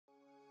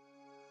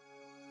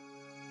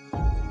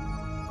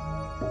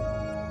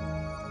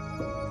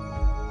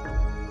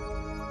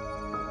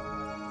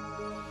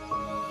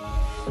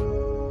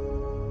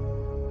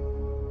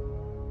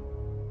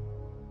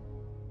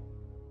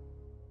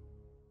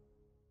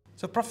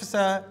So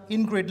Professor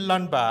Ingrid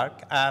Lundberg,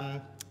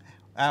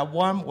 a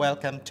warm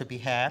welcome to be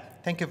here.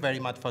 Thank you very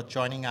much for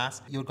joining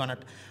us. You're going to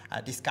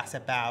discuss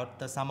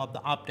about some of the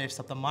updates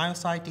of the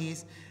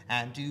myositis,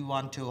 and do you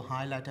want to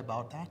highlight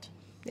about that?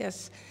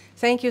 Yes,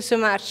 thank you so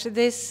much.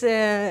 This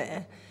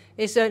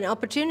is an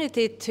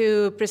opportunity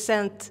to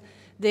present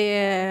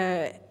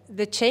the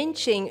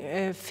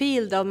changing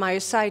field of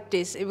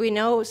myositis. We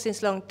know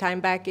since a long time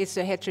back it's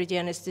a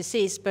heterogeneous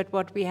disease, but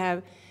what we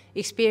have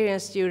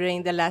experienced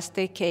during the last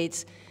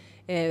decades,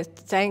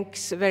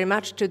 thanks very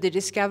much to the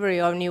discovery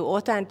of new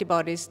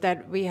autoantibodies,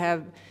 that we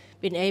have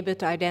been able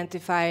to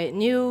identify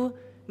new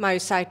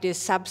myositis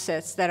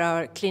subsets that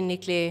are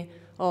clinically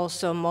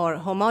also more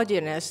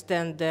homogeneous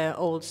than the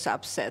old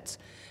subsets.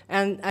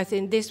 And I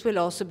think this will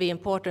also be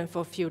important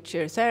for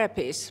future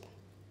therapies.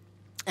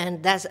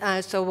 And that's,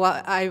 so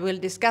what I will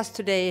discuss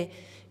today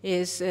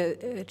is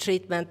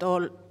treatment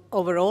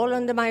overall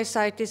on the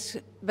myositis,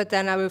 but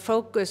then I will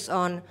focus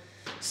on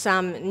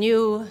some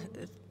new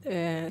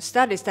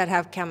studies that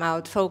have come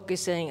out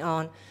focusing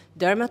on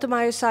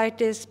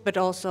dermatomyositis, but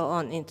also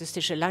on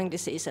interstitial lung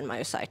disease and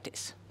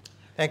myositis.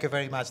 Thank you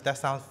very much. That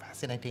sounds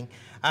fascinating.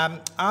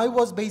 I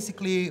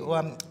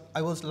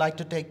would like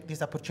to take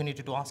this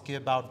opportunity to ask you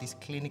about these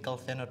clinical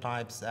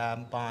phenotypes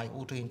by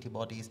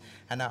autoantibodies.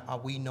 And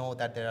we know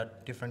that there are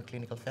different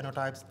clinical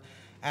phenotypes.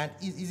 And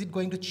is it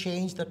going to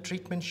change the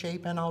treatment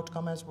shape and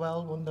outcome as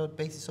well on the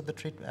basis of the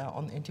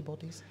on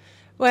antibodies?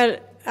 Well,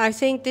 I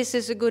think this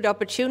is a good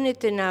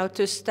opportunity now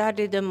to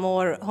study the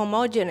more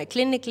homogeneous,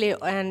 clinically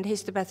and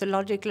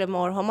histopathologically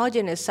more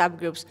homogeneous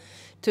subgroups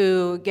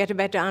to get a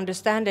better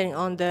understanding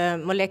on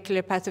the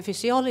molecular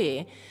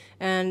pathophysiology.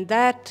 And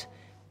that,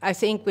 I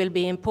think, will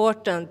be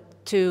important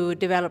to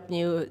develop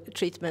new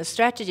treatment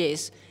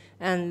strategies.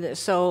 And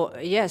so,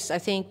 yes, I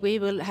think we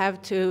will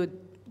have to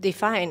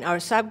define our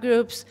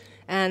subgroups,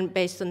 and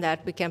based on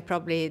that, we can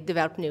probably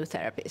develop new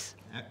therapies.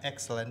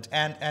 Excellent.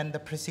 And the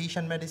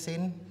precision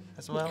medicine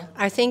as well?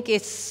 I think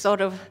it's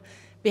sort of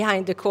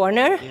behind the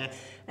corner. Yes.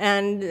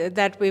 And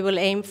that we will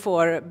aim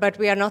for, but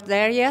we are not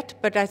there yet.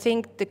 But I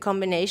think the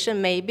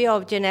combination maybe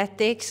of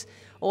genetics,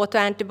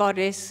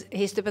 autoantibodies,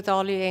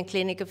 histopathology, and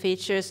clinical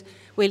features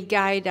will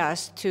guide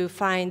us to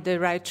find the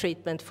right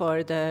treatment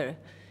for the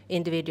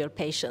individual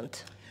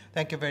patient.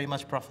 Thank you very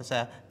much,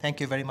 Professor. Thank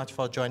you very much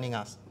for joining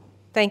us.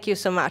 Thank you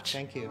so much.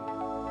 Thank you.